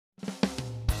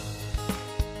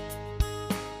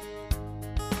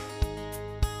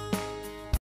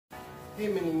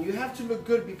Okay, Minion, you have to look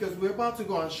good because we're about to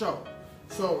go on show.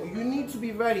 So you need to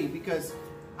be ready because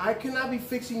I cannot be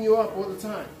fixing you up all the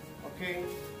time, okay?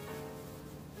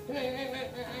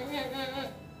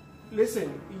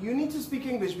 Listen, you need to speak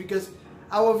English because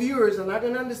our viewers are not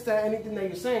going to understand anything that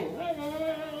you're saying.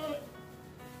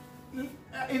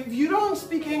 If you don't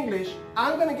speak English,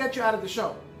 I'm going to get you out of the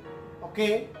show,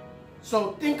 okay?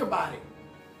 So think about it.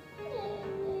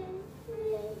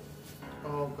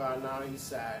 Oh God, now he's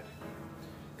sad.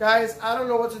 Guys, I don't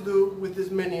know what to do with this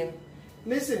Minion.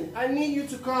 Listen, I need you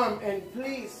to come and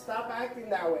please stop acting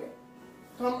that way.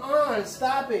 Come on,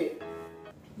 stop it.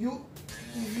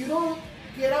 If you don't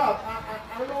get up,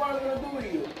 I don't know what I'm gonna do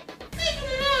with you.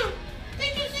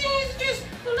 Did you see he's just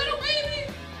a little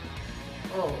baby?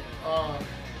 Oh,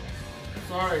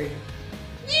 sorry.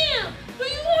 Yeah, do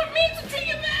you want me to treat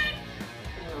you bad?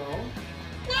 No.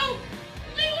 Well,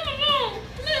 leave him alone.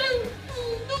 Let him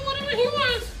do whatever he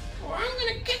wants, or I'm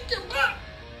gonna kick your butt.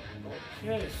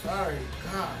 Okay, sorry.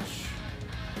 Gosh.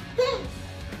 Come.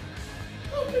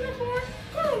 Come, little boy.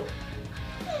 Come.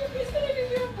 He's gonna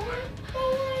give you a boy.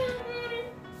 Don't worry about it.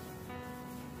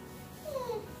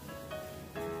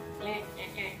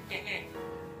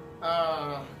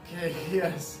 Okay,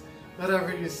 yes.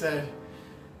 Whatever you said.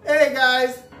 Hey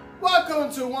guys,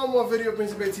 welcome to one more video of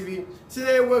Principe TV.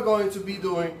 Today we're going to be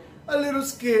doing a little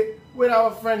skit with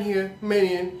our friend here,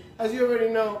 Minion. As you already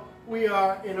know, we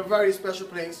are in a very special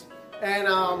place. And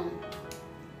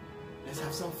let's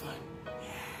have some fun.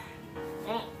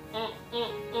 Yeah.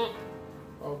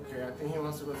 Okay, I think he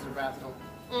wants to go to the bathroom.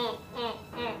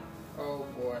 Oh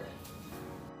boy.